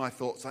fix my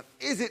thoughts on.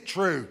 Is it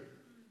true?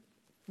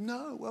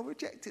 No, well,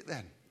 reject it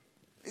then.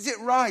 Is it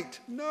right?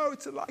 No,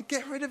 it's a lie.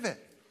 Get rid of it.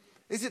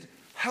 Is it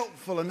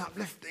helpful and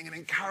uplifting and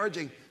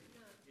encouraging?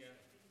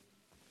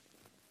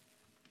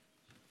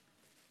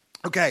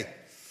 Okay,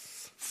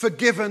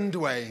 forgiven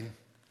Dwayne.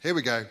 Here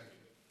we go.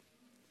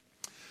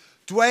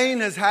 Dwayne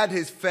has had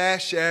his fair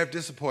share of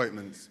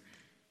disappointments,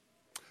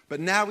 but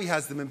now he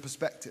has them in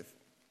perspective.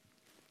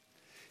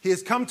 He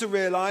has come to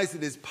realize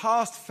that his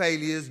past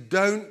failures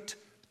don't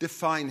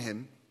define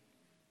him.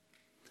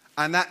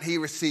 and that he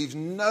receives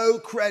no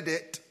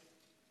credit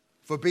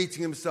for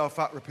beating himself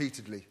up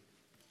repeatedly.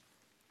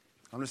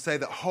 I'm going to say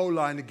that whole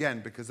line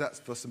again because that's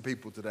for some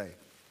people today.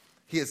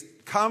 He has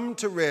come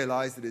to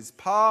realize that his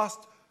past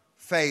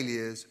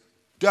failures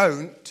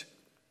don't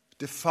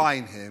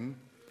define him.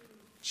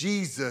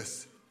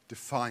 Jesus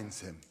defines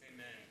him.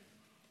 Amen.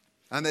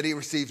 And that he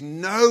receives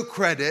no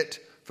credit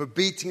for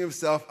beating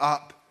himself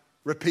up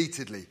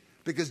repeatedly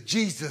because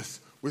Jesus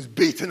was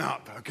beaten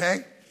up,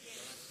 okay?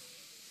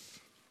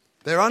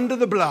 They're under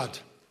the blood,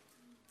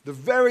 the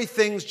very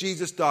things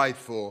Jesus died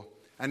for,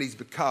 and he's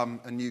become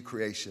a new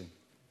creation.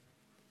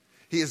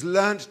 He has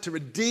learned to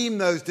redeem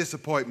those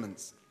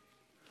disappointments.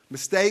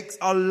 Mistakes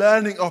are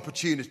learning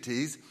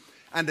opportunities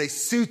and a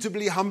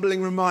suitably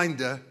humbling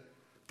reminder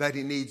that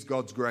he needs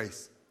God's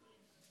grace.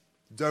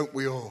 Don't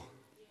we all?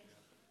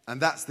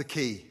 And that's the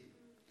key.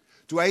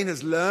 Dwayne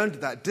has learned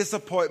that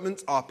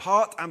disappointments are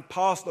part and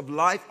parcel of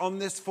life on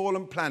this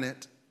fallen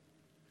planet,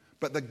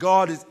 but that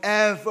God is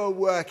ever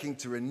working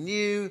to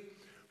renew,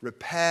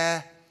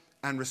 repair,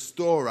 and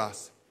restore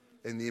us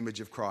in the image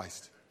of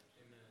Christ.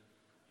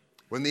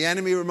 When the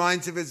enemy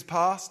reminds him of his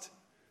past,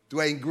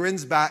 Dwayne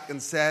grins back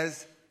and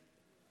says,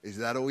 "Is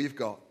that all you've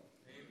got?"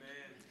 Amen.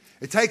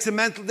 It takes a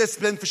mental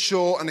discipline for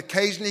sure, and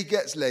occasionally he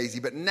gets lazy,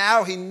 but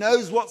now he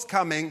knows what's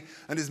coming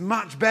and is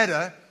much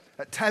better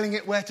at telling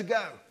it where to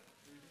go.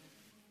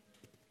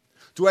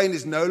 Dwayne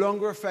is no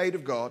longer afraid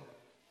of God,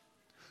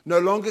 no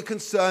longer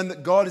concerned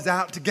that God is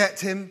out to get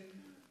him,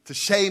 to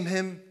shame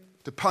him,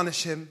 to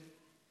punish him.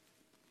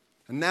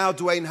 And now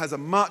Dwayne has a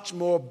much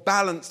more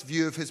balanced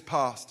view of his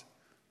past.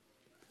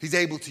 He's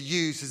able to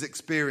use his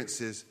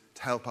experiences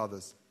to help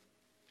others.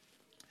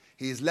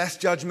 He is less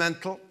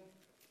judgmental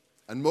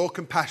and more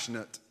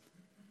compassionate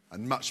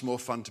and much more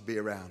fun to be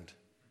around.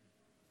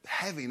 The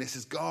heaviness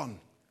is gone.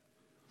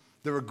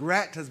 The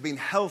regret has been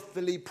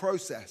healthily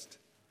processed.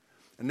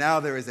 And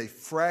now there is a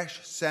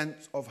fresh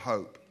sense of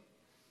hope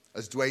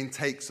as Dwayne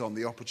takes on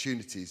the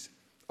opportunities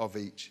of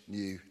each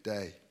new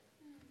day.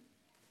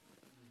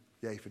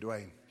 Yay for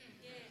Dwayne.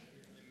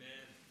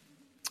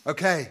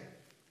 Okay,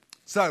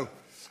 so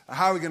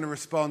how are we going to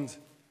respond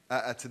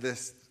to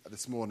this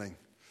morning?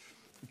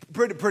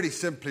 Pretty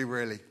simply,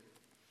 really.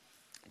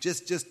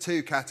 Just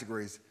two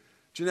categories.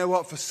 Do you know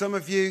what? For some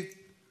of you,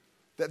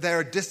 that there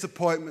are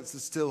disappointments that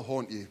still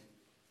haunt you.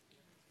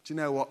 Do you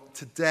know what?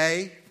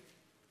 Today,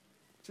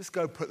 just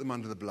go put them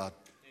under the blood.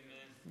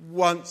 Amen.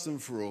 Once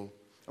and for all.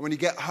 And when you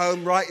get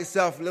home, write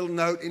yourself a little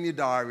note in your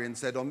diary and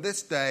said, on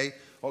this day,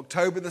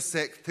 October the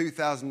 6th,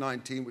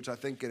 2019, which I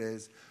think it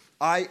is,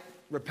 I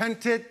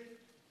repented,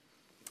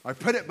 I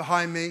put it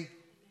behind me,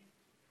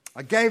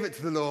 I gave it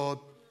to the Lord,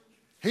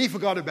 He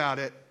forgot about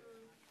it,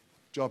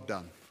 job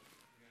done.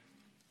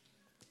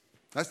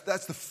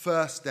 That's the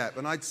first step.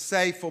 And I'd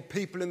say for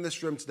people in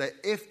this room today,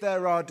 if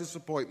there are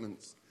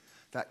disappointments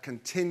that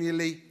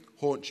continually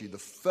haunt you, the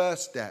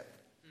first step,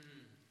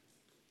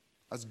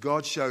 as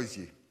God shows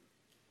you,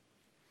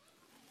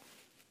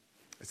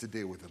 is to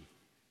deal with them.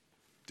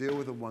 Deal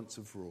with them once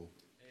and for all.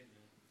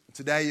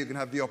 Today you're going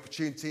to have the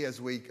opportunity as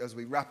we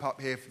wrap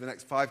up here for the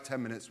next 5-10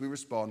 minutes, we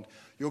respond,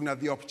 you're going to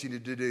have the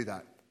opportunity to do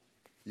that.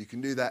 You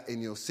can do that in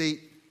your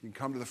seat, you can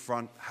come to the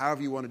front,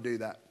 however you want to do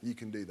that, you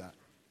can do that.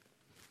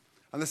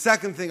 And the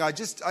second thing I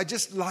just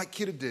like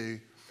you to do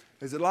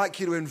is I'd like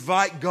you to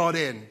invite God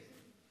in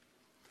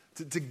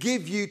to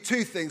give you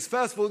two things.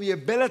 First of all, the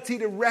ability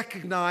to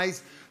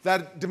recognize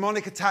that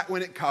demonic attack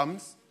when it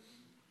comes.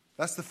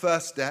 That's the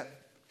first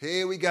step.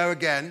 Here we go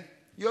again.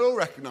 You'll all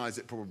recognize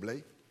it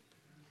probably.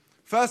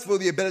 First of all,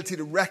 the ability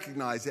to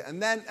recognize it,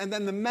 and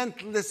then the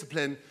mental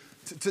discipline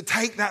to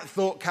take that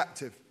thought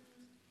captive,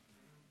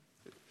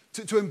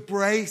 to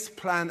embrace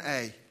plan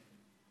A.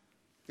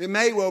 It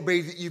may well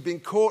be that you've been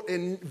caught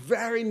in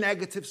very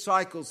negative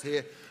cycles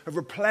here of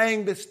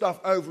replaying this stuff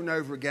over and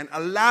over again,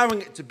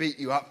 allowing it to beat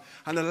you up,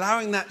 and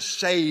allowing that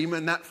shame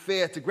and that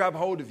fear to grab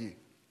hold of you.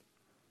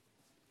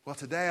 Well,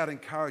 today I'd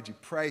encourage you,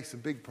 pray some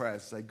big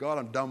prayers. Say, God,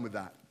 I'm done with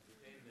that.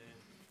 Amen.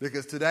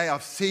 Because today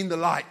I've seen the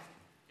light.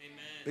 Amen.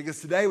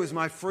 Because today was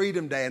my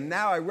freedom day, and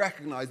now I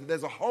recognize that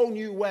there's a whole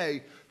new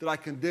way that I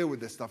can deal with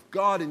this stuff.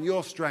 God, in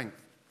your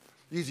strength,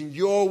 using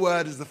your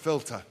word as the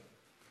filter,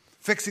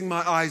 fixing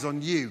my eyes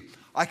on you,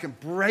 I can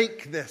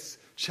break this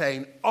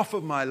chain off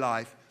of my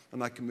life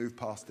and I can move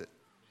past it.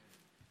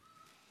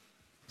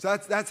 So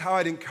that's how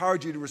I'd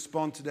encourage you to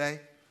respond today.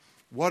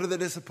 What are the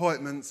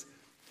disappointments?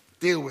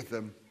 Deal with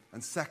them.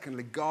 And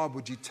secondly, God,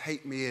 would you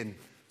take me in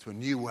to a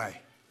new way?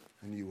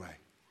 A new way.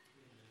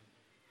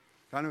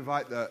 Can I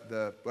invite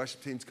the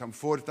worship team to come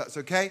forward if that's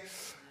okay?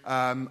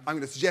 I'm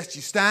going to suggest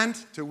you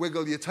stand to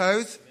wiggle your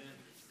toes.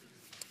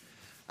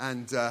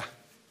 And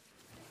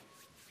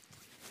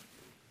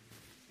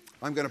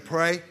I'm going to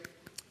pray.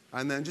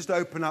 And then just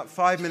open up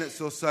 5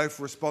 minutes or so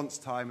for response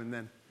time, and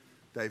then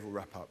Dave will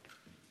wrap up.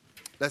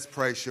 Let's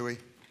pray, shall we?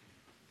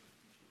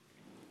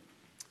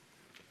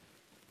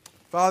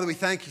 Father, we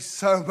thank you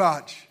so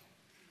much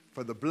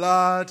for the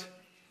blood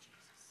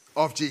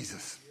of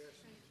Jesus.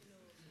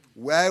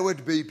 Where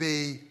would we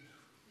be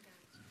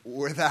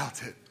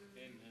without it?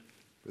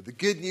 But the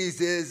good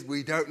news is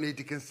we don't need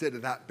to consider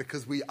that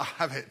because we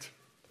have it.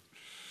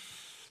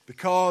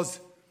 Because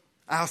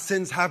our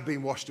sins have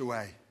been washed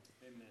away.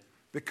 Amen.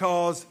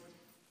 Because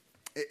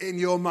in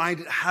your mind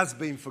it has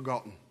been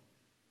forgotten.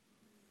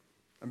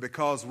 And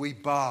because we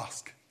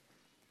bask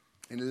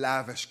in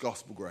lavish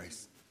gospel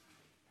grace.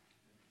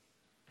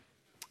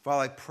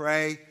 Father, I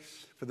pray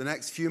for the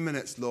next few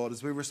minutes, Lord,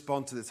 as we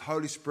respond to this.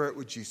 Holy Spirit,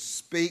 would you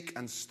speak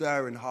and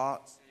stir in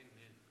hearts?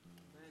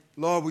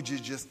 Lord, would you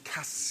just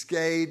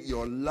cascade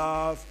your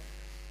love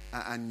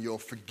and your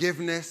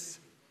forgiveness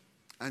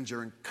and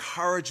your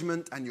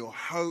encouragement and your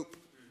hope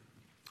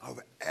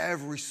over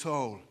every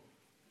soul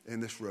in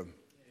this room.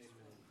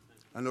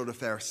 And Lord, if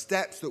there are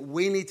steps that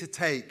we need to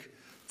take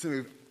to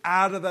move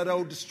out of that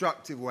old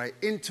destructive way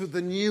into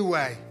the new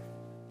way,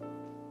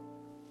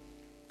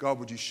 God,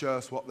 would you show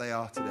us what they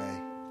are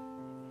today?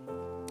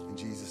 In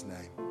Jesus'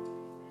 name,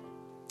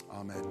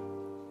 amen.